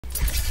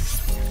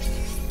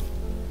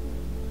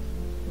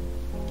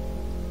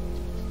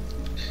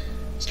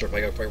Start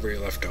back up right where you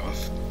left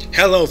off.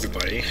 Hello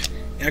everybody!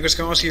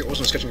 ALLOS here,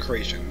 also Sketching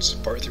Creations,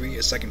 Part 3,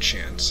 A Second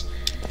Chance.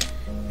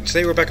 And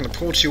today we're back in the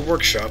Pool 2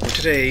 workshop, and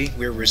today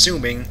we're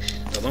resuming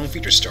the Lone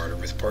Feature Starter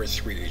with Part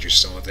 3 as you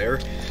saw there.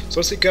 So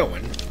let's get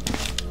going.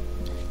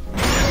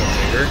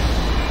 Elevator.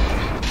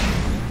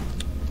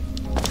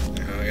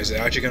 Is it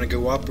actually going to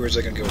go up, or is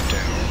it going to go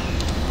down?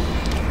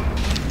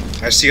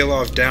 I see a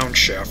lot of down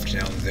shaft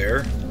down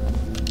there.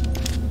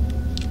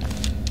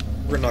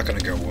 We're not going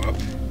to go up.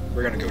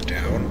 We're going to go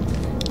down.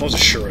 Most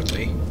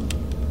assuredly.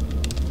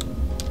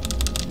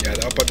 Yeah,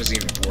 the up button doesn't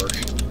even work.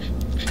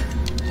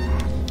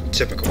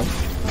 Typical.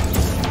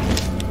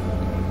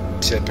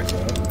 Typical.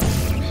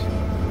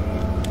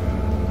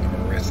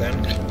 Alright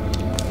then.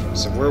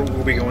 So where will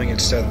we be going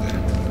instead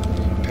then?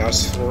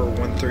 Past floor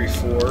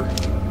 134.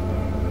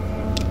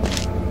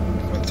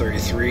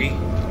 133.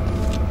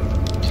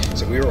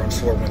 So we were on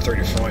floor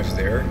 135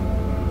 there.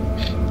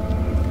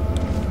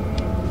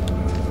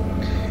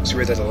 It's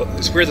weird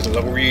that the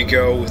lower you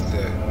go,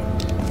 the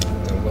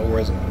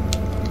lower the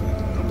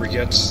number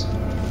gets,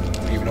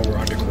 even though we're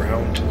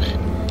underground.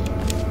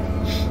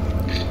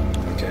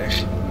 Okay.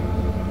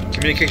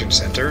 Communication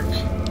center.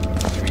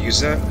 Can we use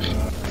that?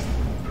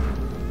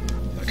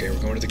 Okay,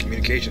 we're going to the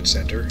communication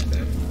center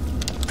then.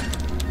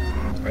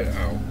 Right,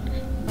 oh.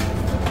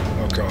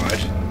 Oh god.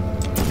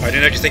 I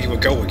didn't actually think it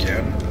would go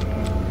again.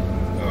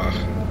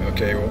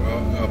 Okay,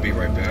 well, I'll be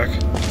right back.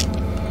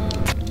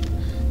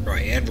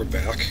 Right, and we're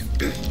back.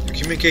 The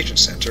communication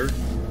center.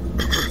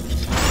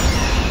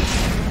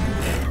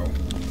 Wow.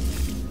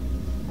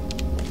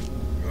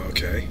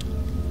 Okay.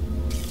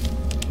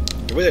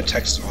 The way the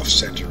text is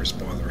off-center is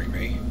bothering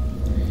me.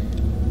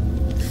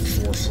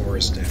 4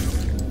 floors down.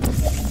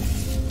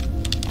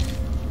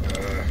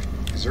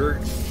 Is there... I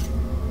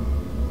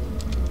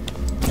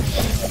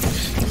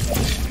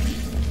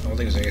don't think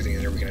there's anything in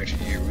there we can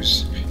actually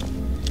use.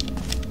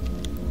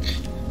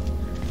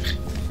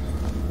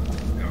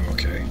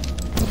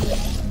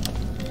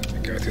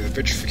 Through the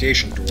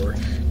vitrification door,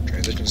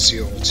 transition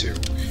seal 2.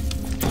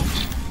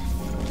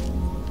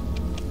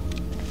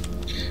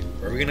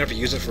 Are we gonna have to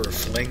use it for a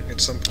fling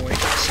at some point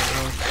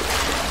somehow?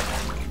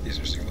 These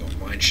are just a little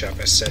mineshaft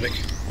aesthetic.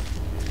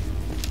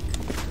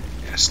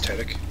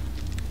 Aesthetic.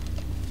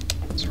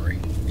 Sorry.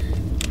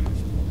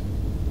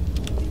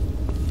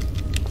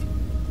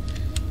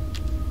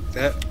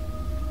 That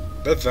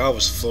valve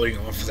was floating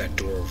off of that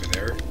door over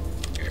there.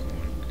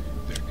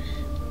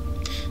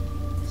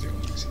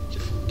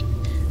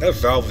 That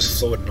valve was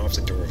floating off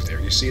the door over there.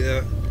 You see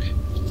that?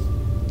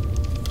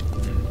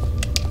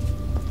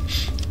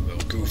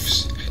 Little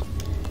goofs.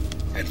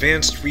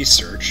 Advanced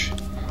research.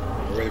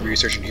 What are they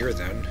researching here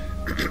then?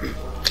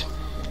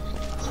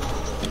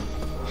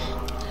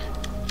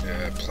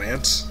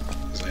 Plants.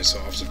 There's a nice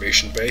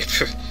observation bay.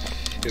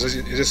 Is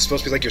this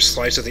supposed to be like your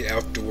slice of the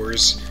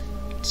outdoors?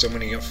 So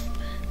many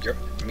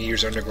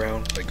meters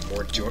underground, like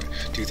more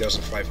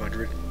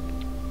 2,500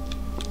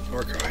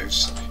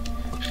 archives.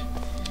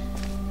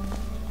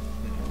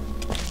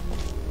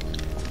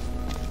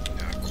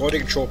 Quality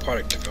control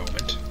product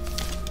development.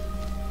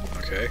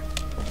 Okay.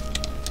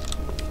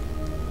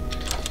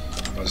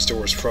 Well, this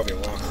door is probably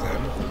locked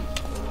then.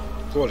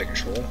 Quality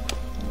control.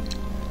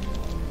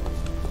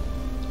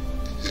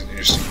 There's an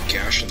interesting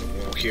gash in the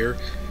wall here.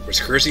 Where's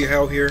Kersey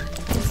How here?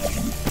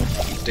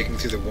 Digging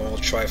through the wall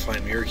to try to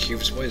find mirror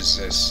cubes. What is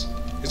this?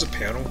 There's a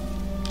panel.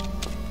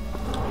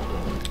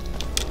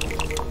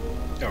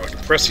 Oh, I can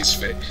press these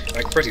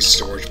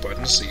storage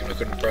buttons, so even I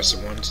couldn't press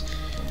the ones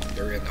that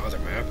are in the other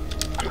map.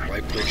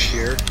 Light bridge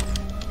here.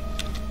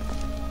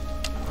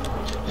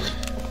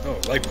 Oh,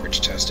 light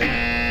bridge testing.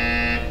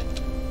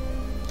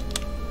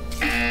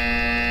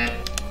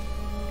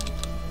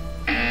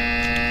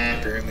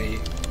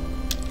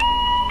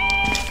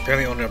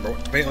 Apparently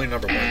only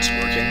number one's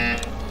working.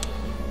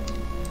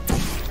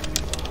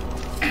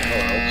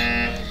 Hello.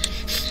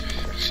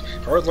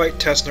 Hard light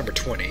test number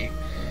 20.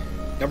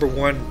 Number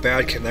 1,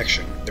 bad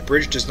connection. The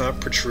bridge does not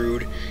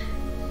protrude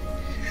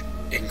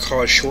and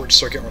cause short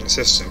circuit on the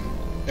system.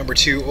 Number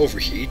 2,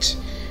 overheat.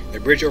 The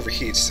bridge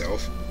overheats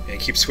itself and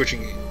keeps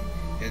switching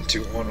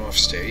into on-off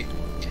state.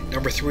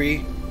 Number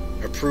 3,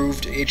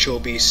 approved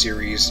HLB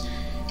series,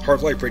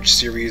 hard light bridge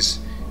series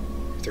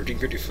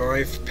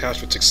 1355,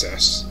 passed with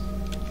success.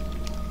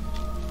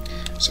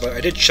 So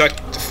I did check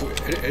back at the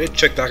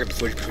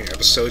footage between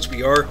episodes.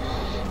 We are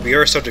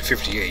subject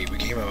 58. We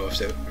came out of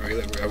the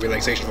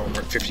relaxation vault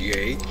marked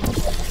 58.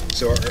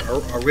 So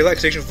our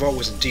relaxation vault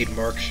was indeed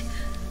marked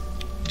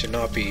to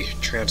not be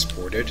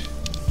transferred.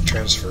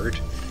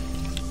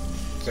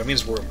 That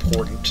means we're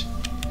important.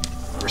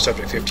 We're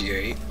subject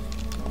 58.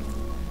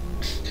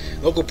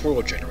 Local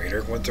portal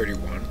generator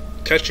 131.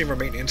 Test chamber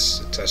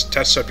maintenance.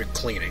 Test subject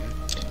cleaning.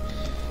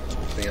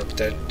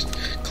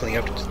 Cleaning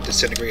up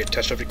disintegrated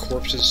test subject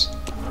corpses.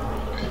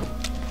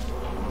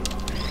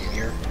 Anything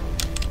here?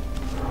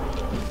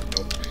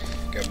 Nope.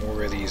 Got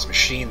more of these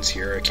machines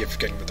here. I keep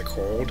forgetting what they're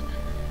called.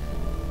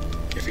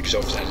 If you just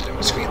open that on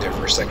the screen there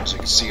for a second so you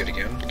can see it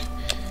again.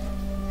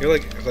 You're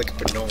like a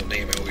banal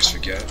name I always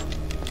forget.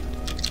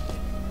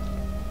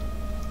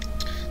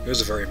 It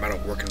was a very metal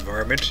work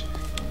environment.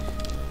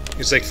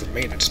 It's like for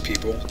maintenance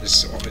people,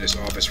 this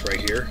office right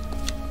here.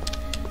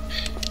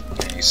 For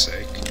God's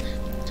sake.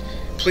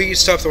 Please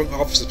stop throwing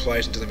office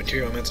supplies into the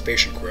material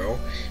emancipation grill,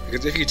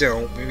 because if you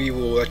don't, maybe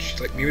we will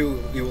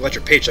let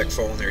your paycheck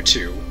fall in there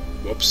too.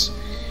 Whoops.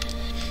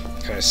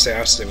 Kind of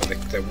sassed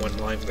with that one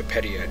line from the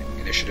Petty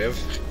Initiative.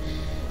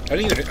 I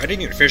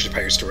didn't even finish the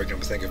Petty story, come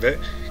to think of it,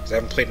 because I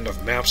haven't played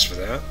enough maps for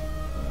that.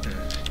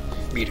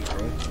 Meeting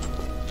room.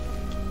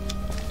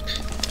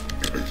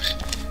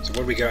 So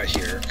what do we got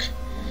here?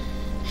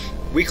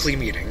 Weekly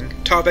meeting.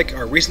 Topic: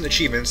 our recent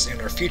achievements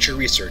and our future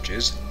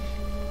researches.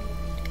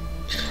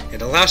 In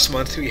the last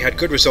month, we had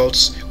good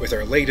results with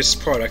our latest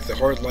product, the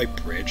Hard Light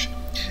Bridge.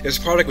 This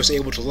product was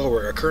able to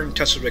lower our current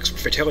test subject's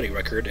fatality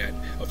record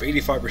of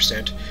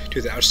 85%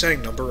 to the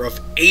outstanding number of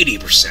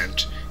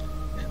 80%.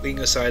 Leaving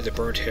aside the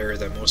burnt hair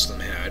that most of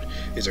them had,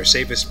 is our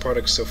safest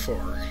product so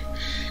far.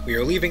 We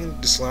are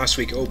leaving this last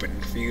week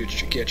open for you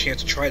to get a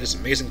chance to try this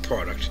amazing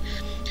product,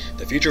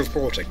 the future of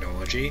portal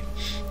technology.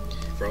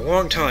 For a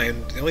long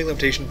time, the only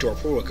limitation to our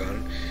portal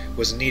gun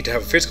was the need to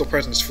have a physical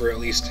presence for at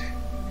least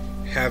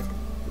have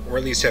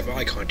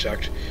eye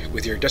contact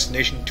with your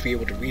destination to be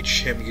able to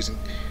reach him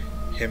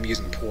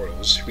using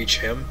portals. Reach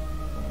him?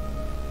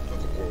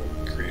 Local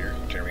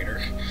portal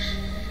generator.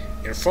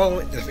 In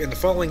the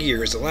following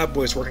years, the lab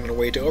boys working on a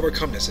way to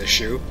overcome this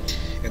issue,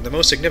 and the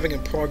most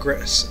significant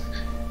progress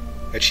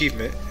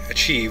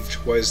achieved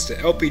was the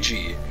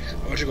LPG,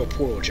 local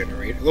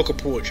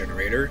portal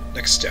generator.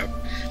 Next step.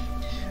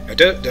 A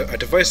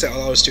device that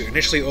allows to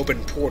initially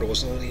open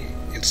portals only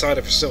inside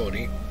a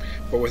facility,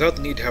 but without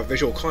the need to have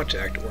visual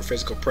contact or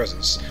physical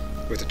presence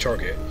with the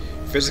target.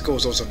 Physical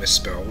is also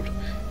misspelled.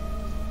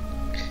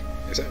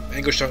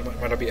 English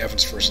might not be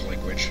Evan's first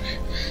language.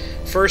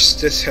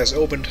 First, this has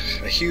opened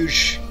a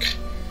huge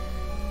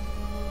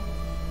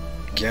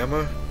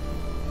gamma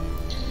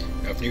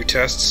of new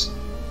tests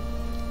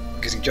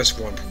using just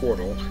one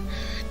portal.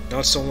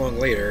 Not so long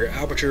later,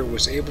 Aperture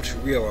was able to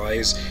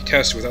realize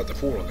tests without the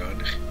portal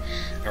gun.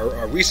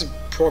 Our recent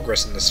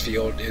progress in this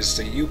field is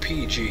the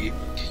UPG,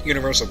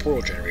 Universal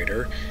Portal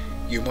Generator,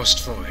 you must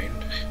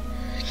find.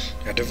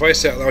 A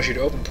device that allows you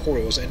to open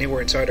portals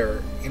anywhere inside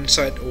or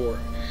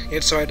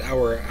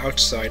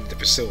outside the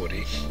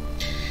facility.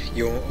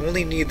 You will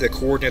only need the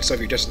coordinates of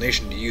your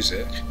destination to use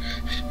it.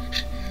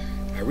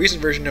 A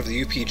recent version of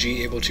the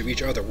UPG able to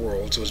reach other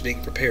worlds was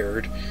being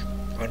prepared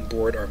on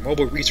board our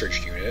mobile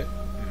research unit.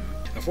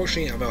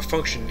 Unfortunately, a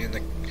malfunction in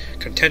the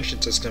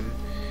contention system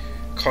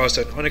caused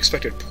an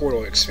unexpected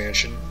portal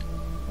expansion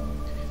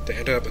that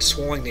ended up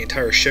swallowing the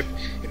entire ship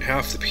in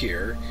half the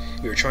pier.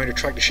 We were trying to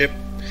track the ship,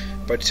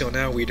 but until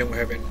now we don't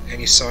have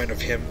any sign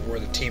of him or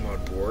the team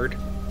on board.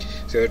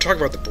 So they're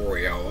talking about the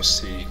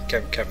Borealis. You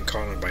haven't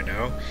caught on by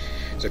now.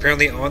 So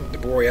apparently on the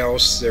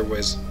Borealis there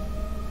was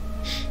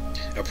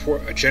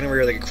a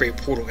generator that could create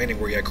a portal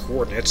anywhere you had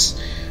coordinates,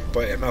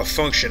 but it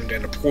malfunctioned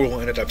and the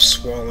portal ended up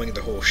swallowing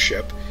the whole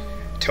ship,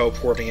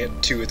 teleporting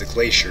it to the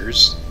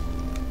glaciers.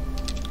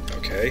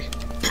 Okay.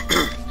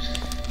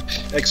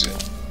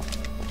 Exit.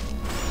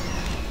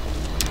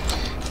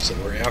 So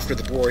we're after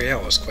the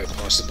Borealis, quite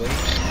possibly.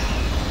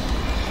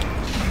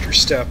 Under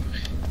step.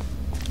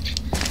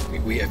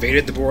 We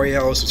evaded the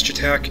Borealis with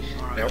Chitak.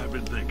 Alright, I've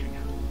been thinking.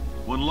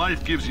 When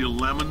life gives you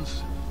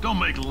lemons, don't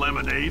make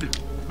lemonade.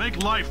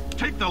 Make life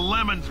take the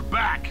lemons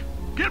back.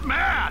 Get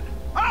mad!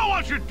 I don't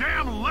want your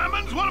damn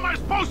lemons! What am I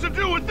supposed to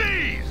do with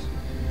these?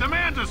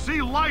 Demand to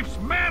see life's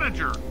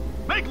manager.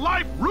 Make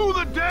life rue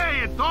the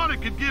day it thought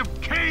it could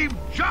give Cave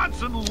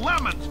Johnson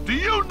lemons. Do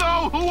you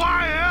know who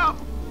I am?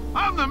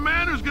 I'm the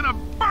man who's gonna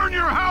burn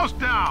your house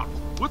down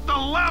with the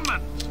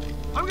lemons.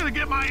 I'm gonna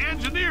get my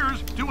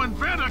engineers to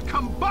invent a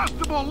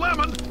combustible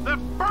lemon that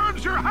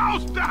burns your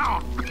house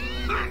down.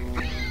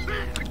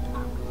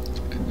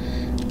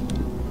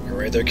 You're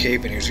right there,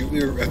 Cape, and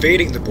we were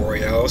evading the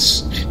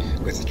Borealis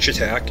with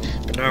Chitak,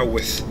 but now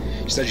with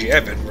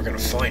Sejievan, we're gonna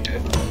find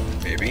it.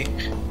 Maybe.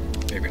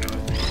 Maybe not.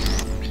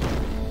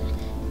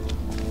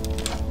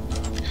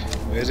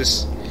 What is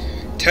this?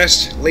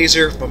 Test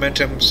Laser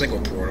Momentum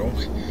Single Portal.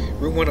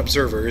 Room 1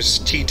 Observers,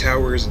 T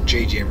Towers, and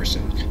J.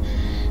 Jamerson.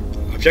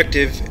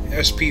 Objective,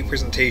 SP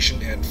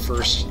presentation and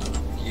first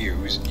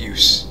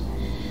use.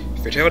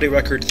 Fatality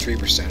record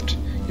 3%.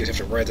 You just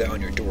have to write that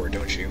on your door,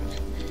 don't you?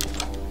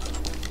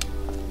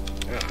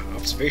 Ah,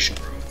 observation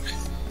room.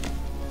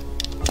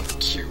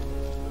 Cute.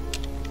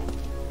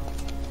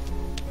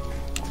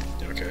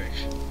 Okay.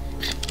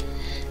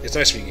 It's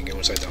nice when you can go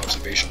inside the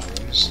observation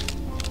rooms.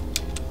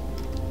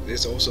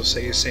 Does this also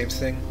say the same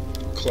thing?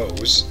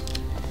 Close.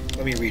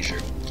 Let me read you.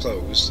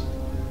 Close.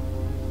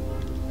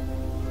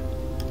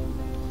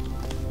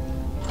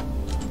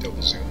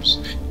 Double zooms.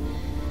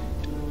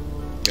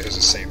 It is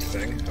the same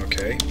thing.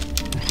 Okay.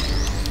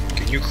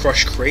 Can you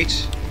crush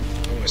crate?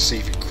 I want to see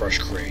if you can crush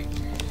crate.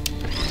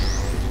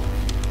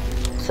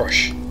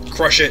 Crush.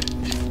 Crush it!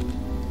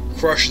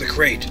 Crush the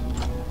crate!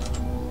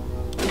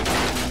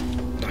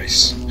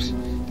 Nice.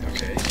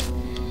 Okay.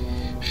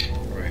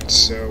 Right,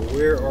 so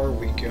where are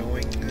we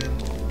going then?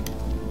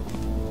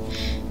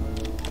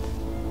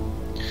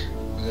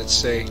 let's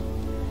say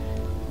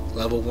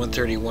level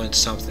 131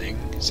 something.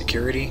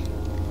 Security.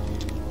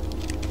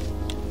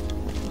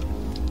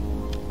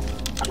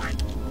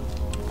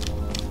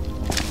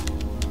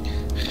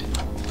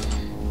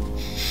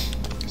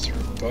 Is there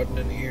a button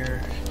in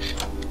here?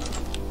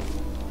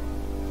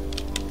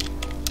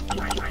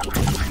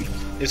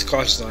 This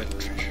cloth is not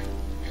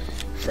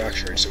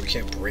fractured, so we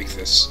can't break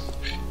this.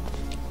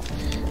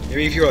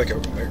 Maybe if you're like I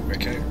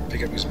can't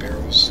pick up these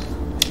barrels.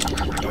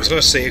 I was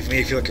gonna say, maybe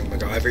if you're like a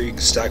MacGyver, you can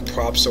stack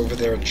props over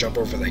there and jump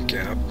over that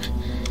gap.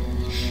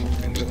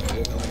 And,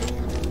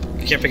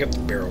 you can't pick up the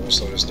barrels,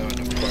 so there's not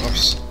enough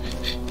props.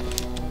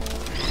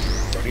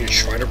 Do I need to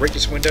try to break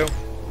this window?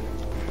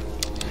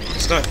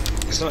 It's not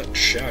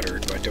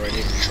shattered, but do I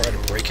need to try to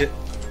break it?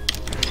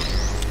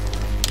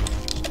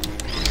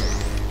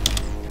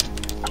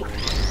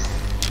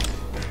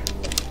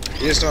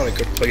 It is not a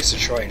good place to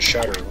try and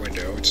shatter a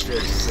window. It's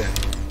very thin.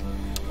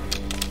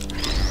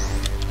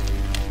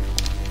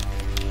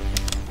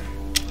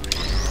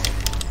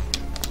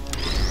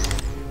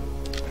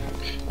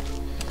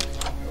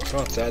 If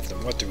not that,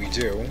 then what do we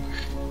do?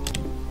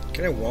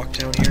 Can I walk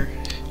down here?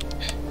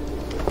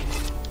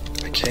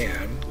 I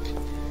can.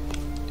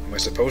 Am I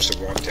supposed to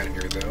walk down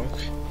here, though?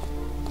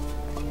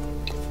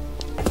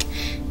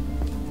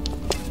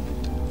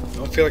 I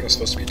don't feel like I'm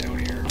supposed to be down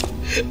here.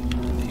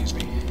 Excuse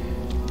me.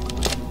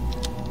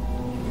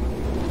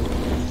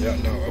 Yeah,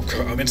 no,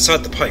 I'm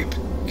inside the pipe.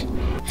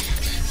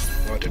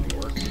 Oh, it didn't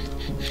work.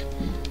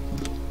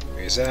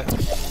 Wait, is that?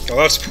 Oh,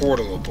 that's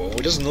portable.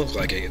 It doesn't look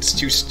like it. It's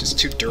too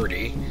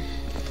dirty.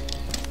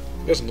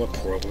 It doesn't look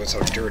portable. That's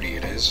how dirty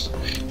it is.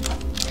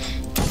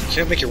 You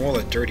can't make your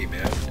wallet dirty,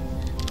 man.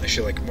 I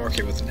should like mark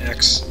it with an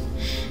X.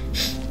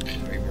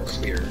 It'll be more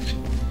clear.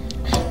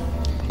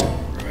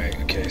 Right.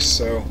 Okay.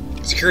 So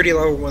security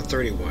level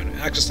 131,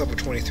 access level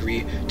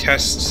 23,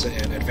 tests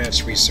and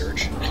advanced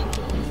research.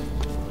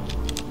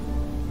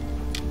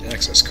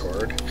 Access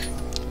card.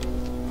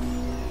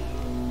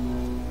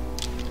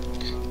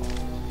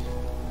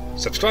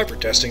 Subscribe for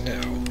testing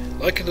now.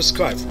 Like and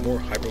subscribe for more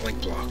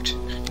hyperlink blocked.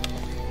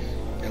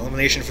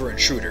 Elimination for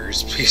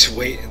intruders. Please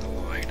wait in the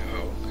line.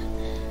 Oh.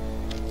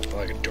 I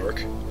like a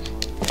dork.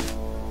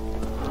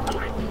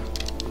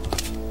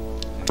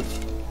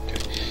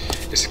 Okay.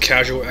 It's a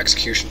casual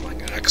execution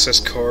line. Access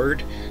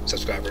card.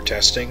 Subscribe for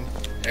testing.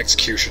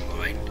 Execution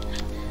line.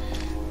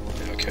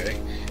 Okay.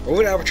 What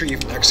would Aperture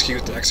even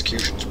execute the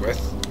executions with?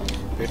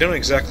 They're not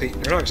exactly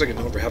known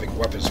for having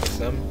weapons with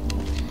them.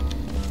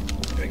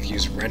 Like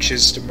use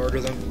wrenches to murder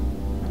them.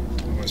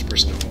 One is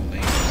personal only.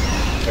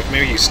 Like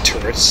maybe use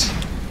turrets.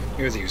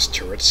 Maybe they use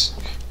turrets.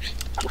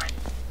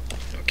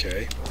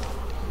 Okay.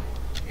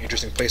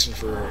 Interesting placement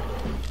for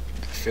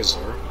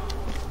Fizzler.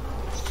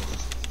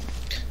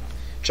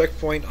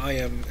 Checkpoint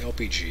IM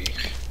LPG.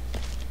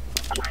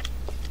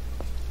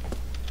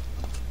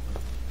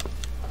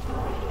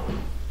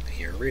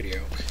 Here,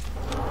 radio.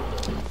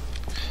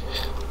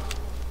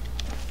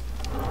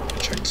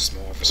 Check the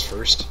small office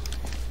first.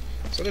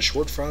 Is that a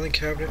short filing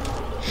cabinet?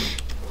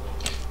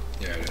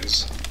 Yeah, it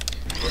is.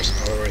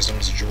 Otherwise known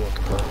as a drawer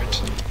compartment.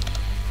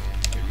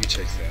 Here, you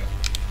take that.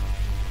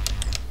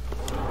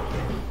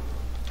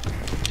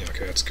 Yeah,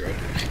 okay, that's good.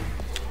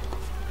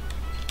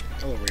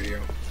 Hello, radio.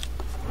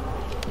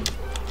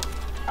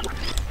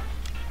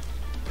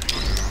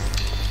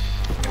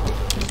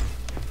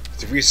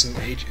 The recent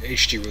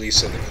HD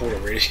release of the Portal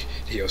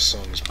radio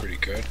song is pretty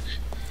good.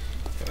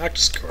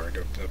 Access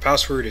card. The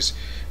password is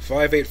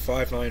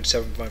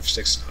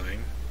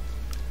 58597569.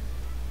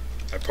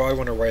 I probably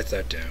want to write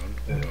that down.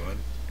 Hold on.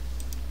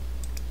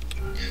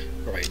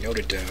 Alright, note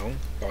it down.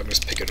 I'll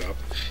just pick it up.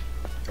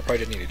 I probably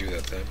didn't need to do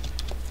that then.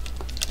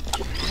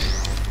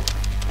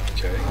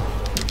 Okay.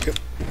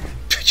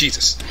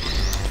 Jesus.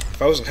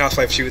 If I was in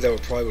Half-Life 2, that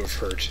would probably have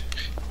hurt.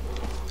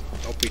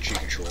 LPG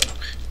control.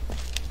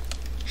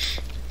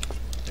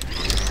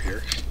 Over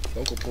here.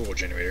 Local portal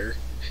generator.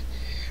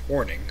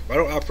 Warning.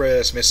 Vital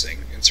apparatus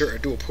missing. Insert a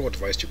dual portal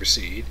device to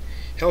proceed.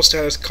 Health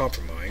status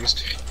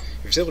compromised.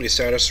 Facility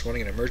status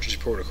running an emergency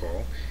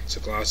protocol. So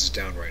glass is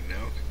down right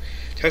now.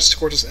 Test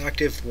score is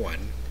active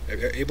 1.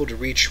 Able to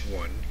reach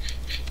 1.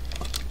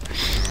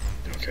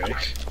 Okay.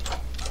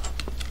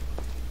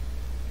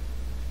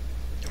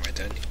 Alright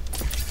then.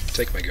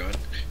 Take my gun.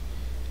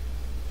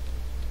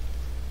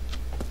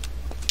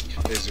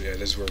 This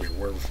is where we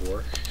were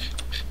before.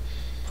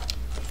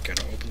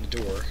 Gotta open the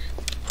door.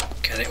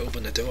 Can I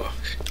open the door?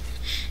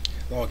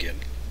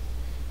 Login.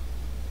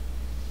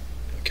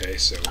 Okay,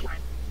 so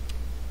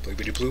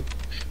bloopity bloop.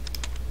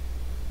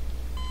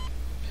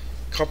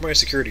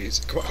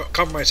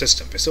 Compromised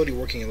system. Facility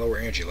working in lower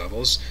energy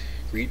levels.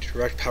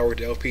 Redirect power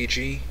to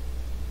LPG.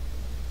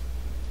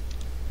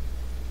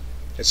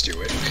 Let's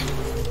do it.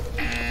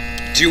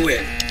 Do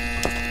it!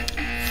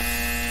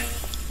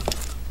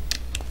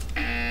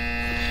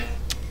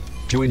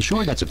 To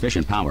ensure that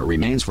sufficient power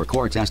remains for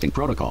core testing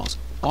protocols,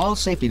 all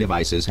safety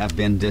devices have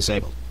been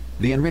disabled.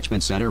 The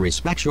Enrichment Center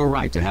respects your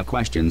right to have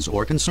questions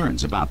or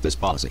concerns about this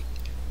policy.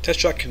 Test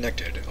shot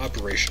connected.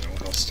 Operational.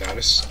 Health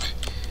status.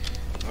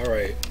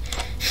 Alright.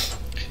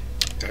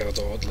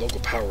 The local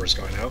power has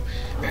gone out.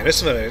 Man,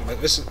 this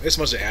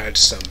must have added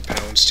some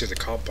pounds to the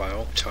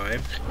compile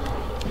time.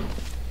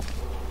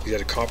 You had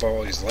to compile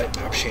all these light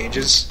map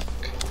changes.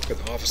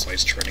 With the office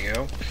lights turning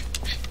out.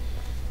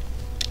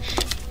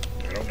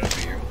 I don't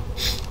envy you.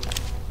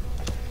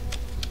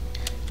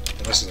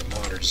 Unless the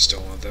monitors are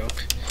still on, though.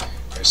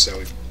 Alright, so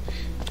we've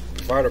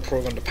provided a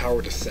portal to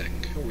power the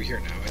thing. Oh, we're here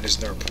now, and it's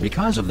now.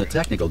 Because of the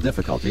technical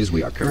difficulties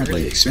we are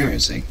currently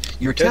experiencing,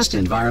 your test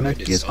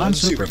environment is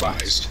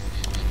unsupervised.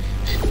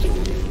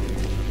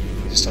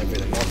 It's time for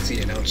the mock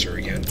the announcer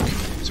again.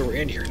 So we're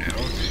in here now.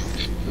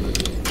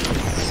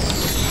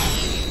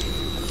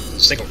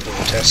 Single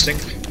portal testing.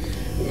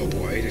 Oh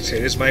boy, this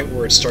is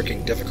where it's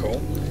starting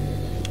difficult.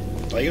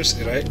 Did I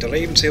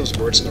even say those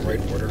words in the right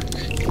order?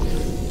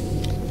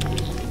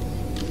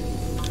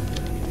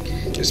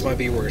 This might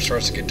be where it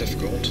starts to get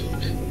difficult.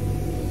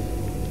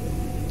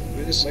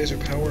 What is laser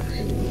power?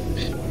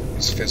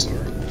 It's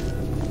Fizzler.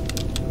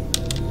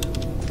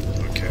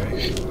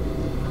 Okay.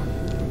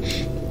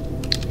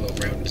 A little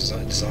round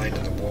design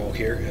on the wall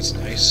here. That's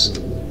nice.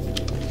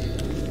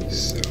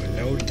 So a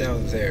node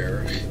down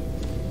there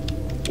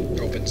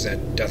opens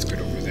that death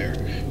grid over there.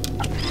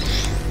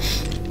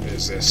 What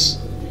is this?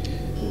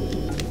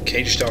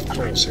 Caged off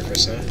portal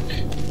surface, huh?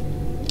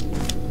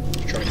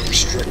 Trying to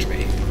restrict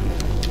me.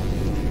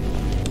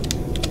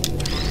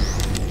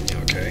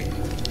 Okay.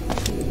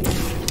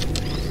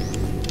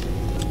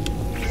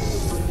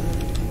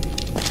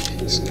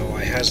 So no,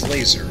 I has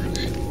laser.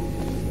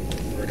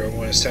 Where do I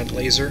want to send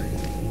laser?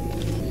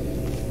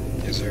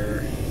 Is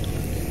there...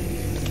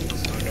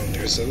 Oh no,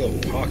 there's a little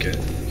pocket.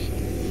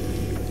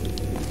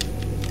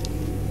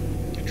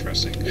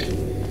 Interesting.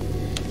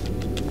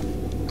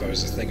 Thought there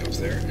was a thing up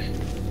there.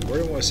 Where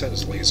do I want to send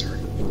this laser?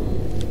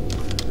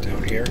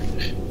 Down here?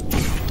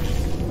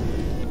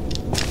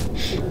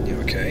 Yeah,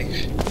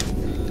 okay.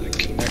 Did I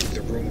connect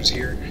the rooms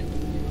here?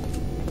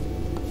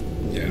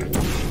 Yeah.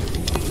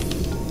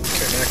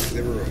 Connect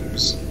the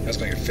rooms. That's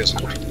gonna get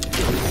fizzled.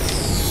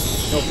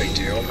 No big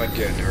deal. I'm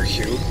getting our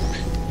cube.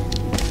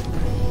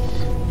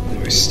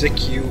 Now I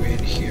stick you in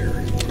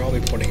here. Probably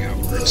pointing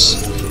outwards.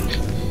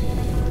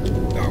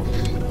 Oh,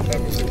 that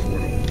moved the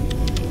portal.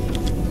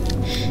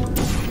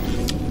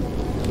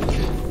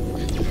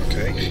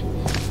 Okay.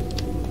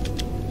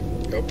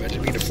 Nope, I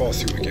didn't mean to fall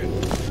through again.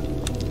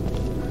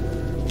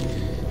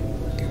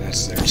 Okay,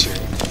 that's there too.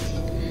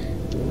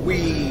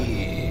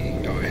 Whee!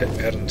 Oh, I hit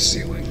my head on the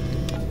ceiling.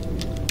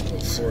 Little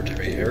floor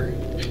debate here.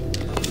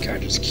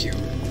 Catches cube.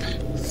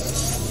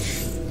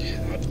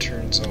 That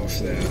turns off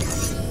that.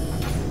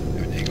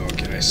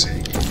 Okay, I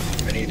see.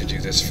 I need to do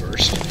this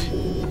first.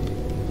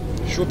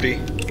 Shoopty.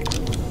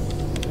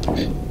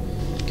 Okay,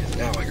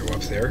 now I go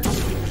up there.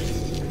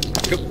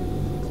 Oop.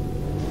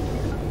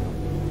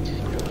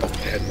 Bump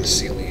my head in the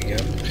ceiling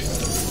again.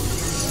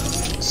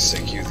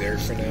 Stick you there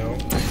for now.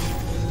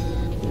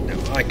 Now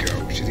I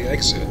go to the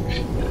exit.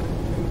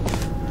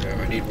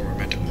 Oh, I need more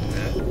momentum than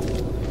that.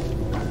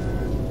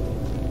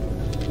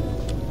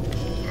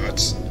 What?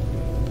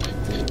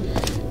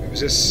 Was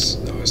this?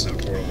 No, it's not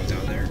portal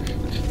down there.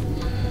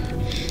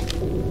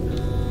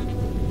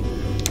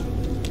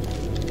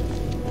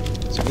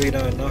 Is it really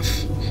not enough?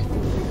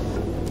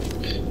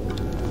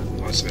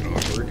 Oh, that's been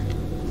awkward.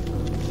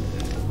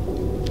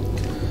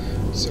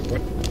 So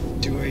what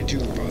do I do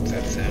about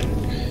that then?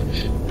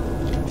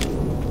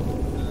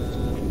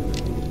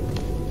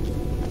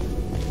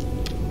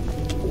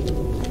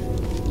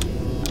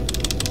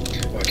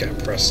 Well, I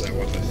can't press that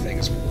one. The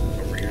thing's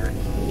over here.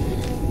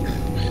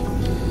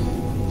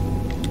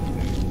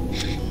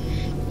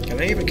 Can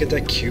I even get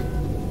that cube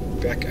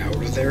back out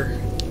of there?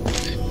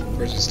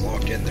 Or is it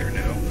locked in there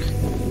now?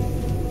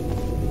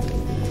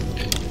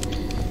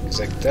 It's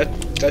like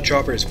that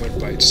dropper just went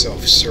by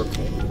itself.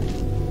 Circle.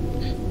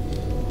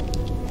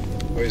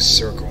 What is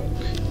circle?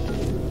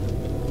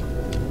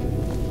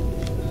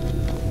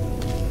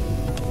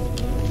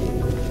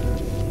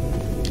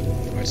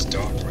 Oh, it's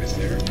dock right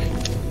there.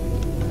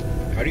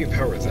 How do you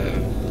power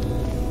that?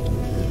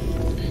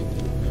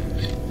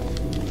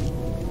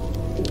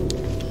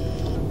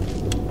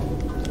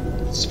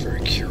 It's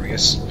very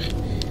curious.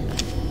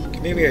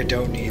 Maybe I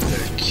don't need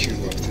the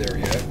cube up there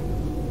yet.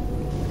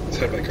 Let's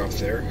head back up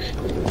there.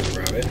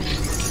 Grab it.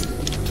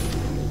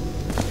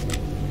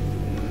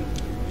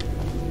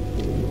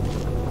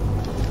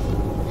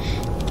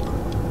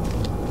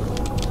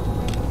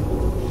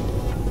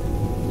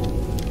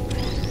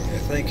 I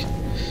think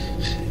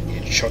you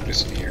can chuck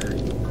this in here.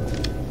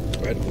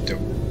 But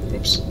don't.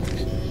 Oops.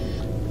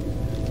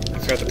 I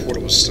forgot the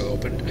portal was still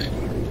open.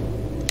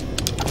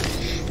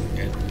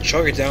 And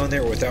chuck it down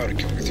there without it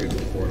coming through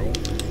the portal.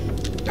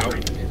 No,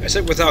 I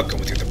said without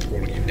going through the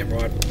portal, you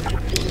Nimrod.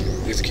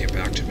 At least it came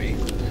back to me.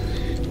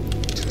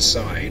 To the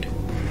side.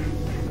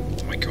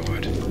 Oh my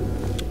god.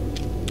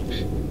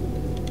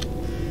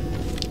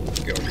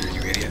 Get over here,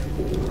 you idiot.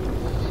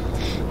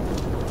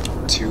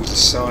 To the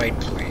side,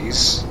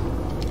 please.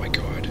 Oh my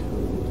god.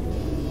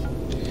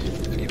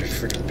 I need to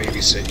freaking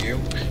babysit you.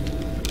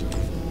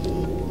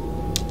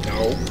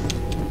 No.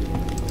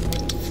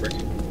 What the frick?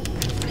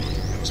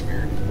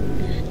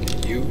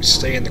 we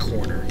stay in the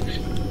corner.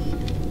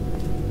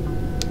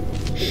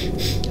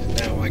 And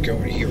now I go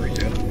in here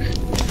again.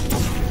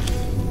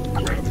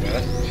 Grab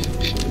that.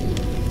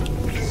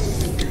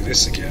 Do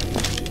this again.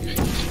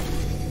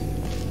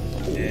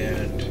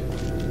 And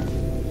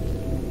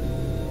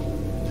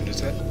what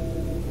is that?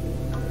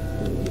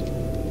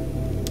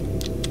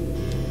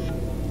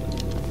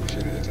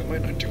 That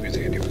might not do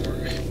anything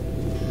anymore.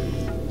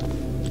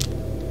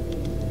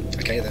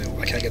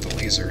 I can't get the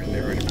laser in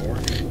there anymore.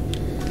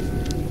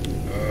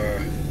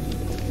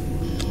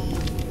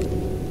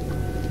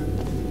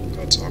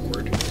 That's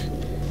awkward.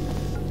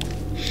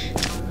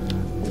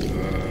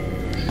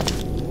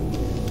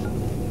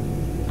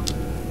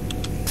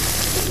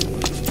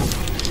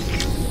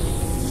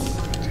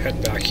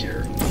 Head back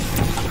here.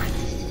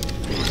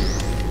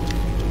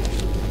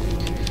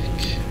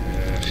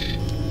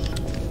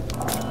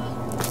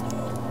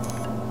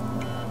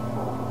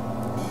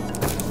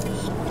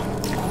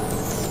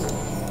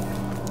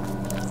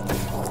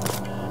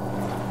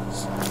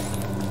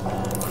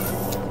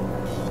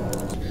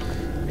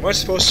 Am I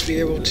supposed to be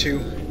able to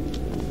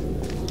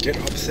get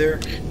up there?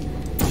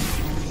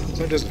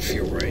 That doesn't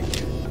feel right.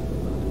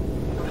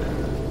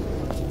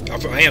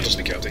 I am supposed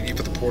to get up there. You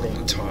put the portal on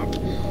the top.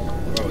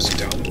 Oh, is it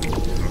down?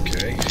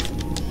 Okay.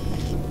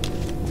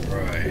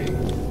 Right.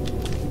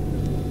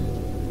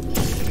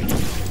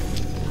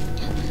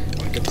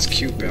 I'll get this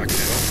cube back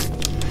now.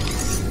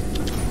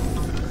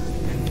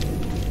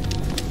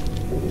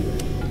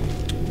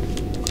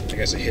 I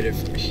guess I hit it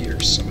from here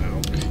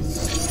somehow.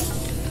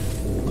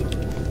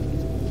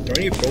 Do I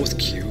need both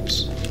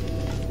cubes?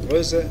 What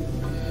is that?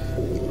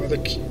 What the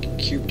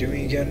cube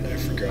doing again? I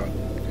forgot.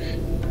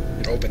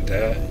 It opened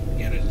that,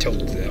 and it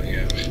tilted that,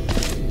 yeah.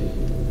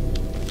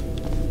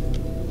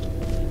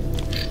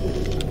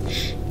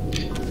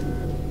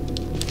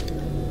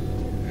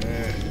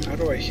 How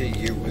do I hit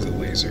you with a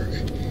laser?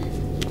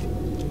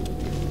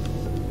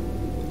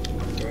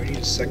 Do I need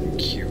a second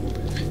cube?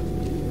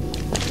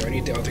 Do I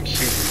need the other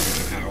cube?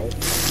 Ow.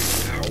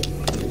 Ow.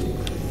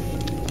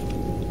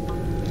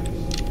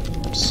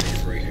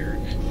 Safe right here.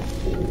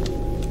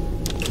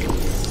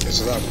 Okay,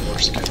 so that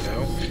works again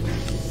now.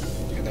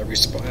 And that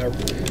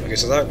okay,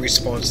 so that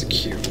respawns the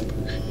cube.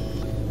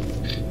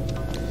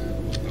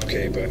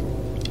 Okay, but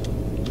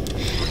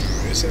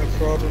is that a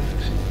problem?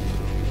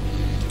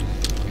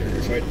 Here,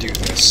 if I do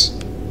this.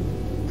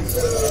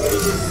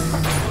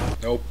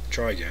 Nope,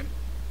 try again.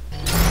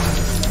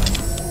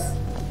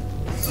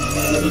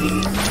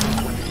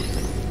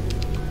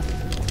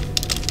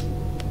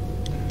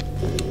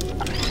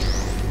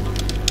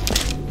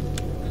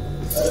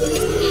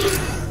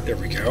 There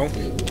we go.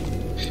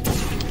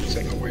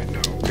 So, no, wait,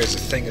 no. Because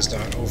the thing is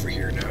not over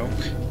here now.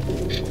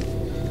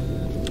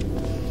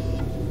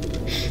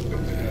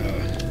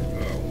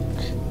 Oh.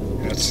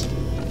 That's...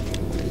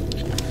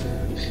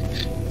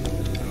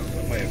 I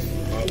might have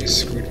mildly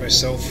screwed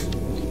myself.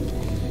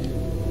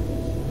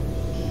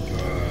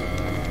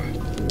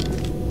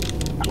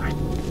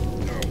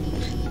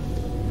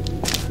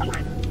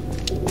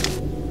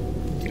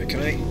 No. Can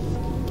I...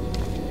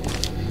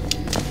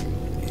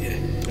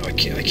 No,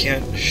 I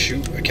can't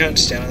shoot. I can't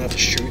stand on that to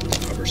shoot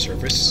the upper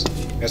surface.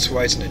 That's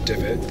why it's in a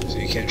divot, so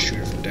you can't shoot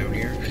it from down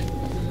here.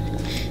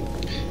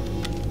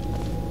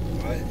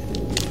 What?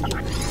 I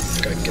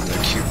gotta get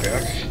that cube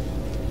back.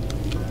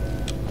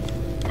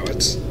 Oh,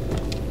 it's a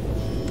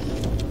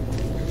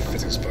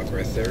physics bug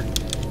right there.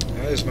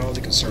 That is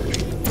mildly concerning.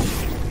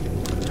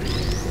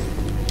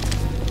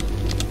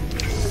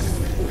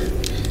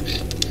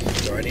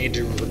 Do I need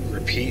to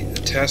repeat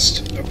the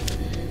test up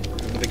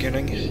in the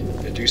beginning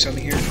to do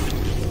something here?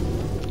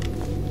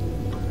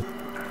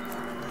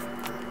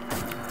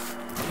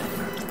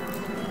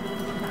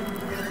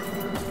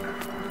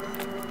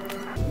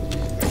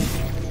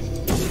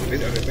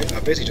 I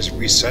basically just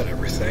reset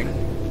everything.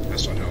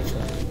 That's not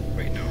helpful.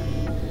 Wait, no.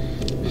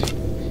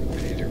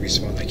 I need to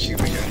respawn the cube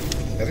again.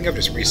 I think I've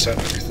just reset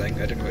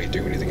everything. I didn't really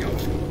do anything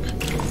helpful.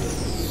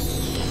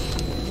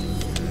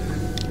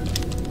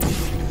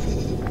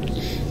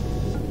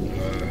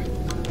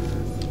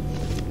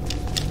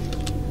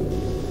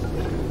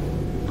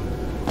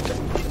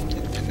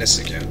 And this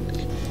again.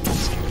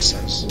 That's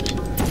nonsense.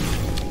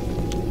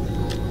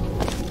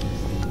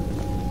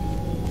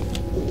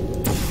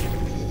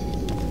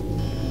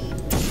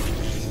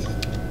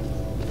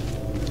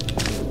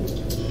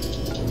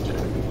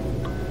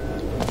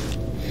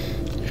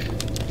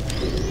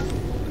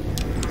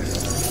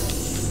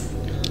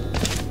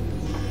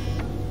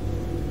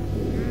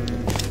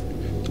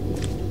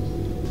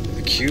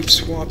 Cube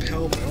swap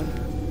help? I don't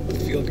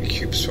feel like a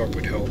cube swap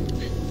would help.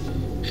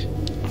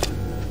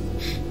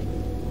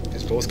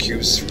 As both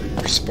cubes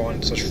respawn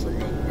in such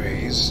remote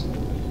ways.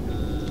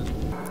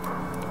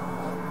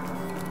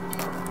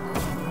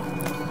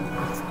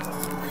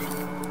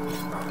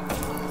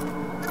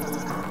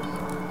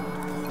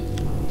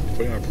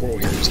 Putting on a portal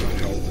here does not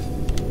help.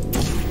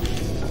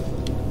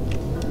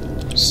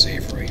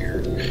 Save right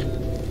here.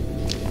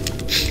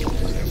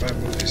 If I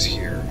move this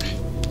here.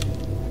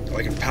 Oh,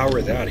 I can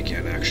power that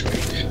again, actually.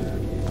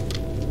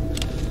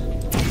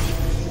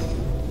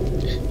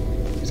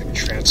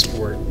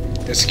 transport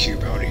this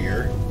cube out of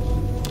here.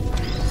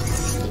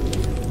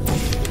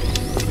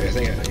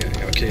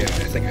 Okay, I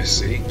think I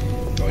see.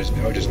 I was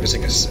just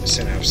missing a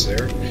synapse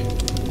there.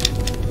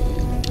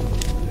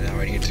 Now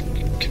I need to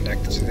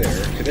connect to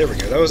there. Okay, there we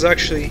go. That was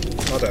actually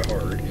not that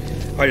hard.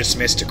 I just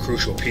missed a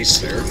crucial piece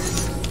there.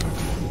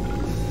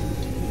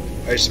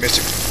 I just missed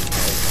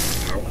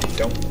a... Ow,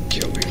 don't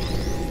kill me.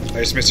 I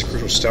just missed a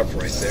crucial step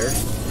right there.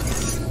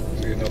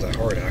 It's not that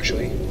hard,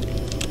 actually.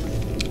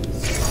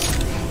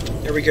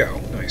 There we go.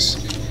 Nice.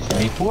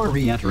 Before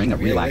re-entering a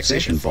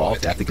relaxation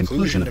vault at the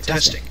conclusion of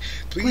testing,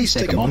 please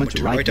take a moment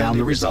to write down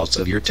the results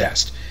of your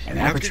test. An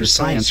Aperture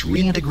Science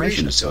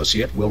Reintegration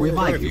Associate will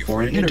revive you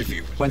for an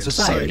interview when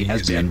society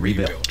has been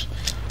rebuilt.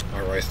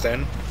 Alright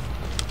then.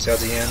 Is that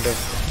the end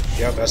of...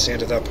 Yep, that's the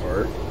end of that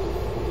part.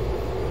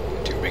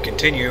 To be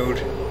continued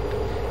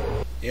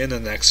in the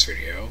next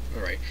video.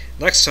 Alright,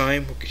 next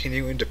time we'll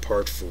continue into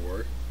part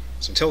 4.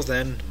 So until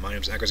then, my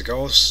name is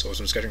ALLOS,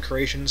 Awesome Skeleton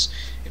Creations,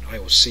 and I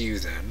will see you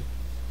then.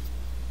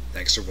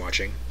 Thanks for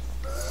watching.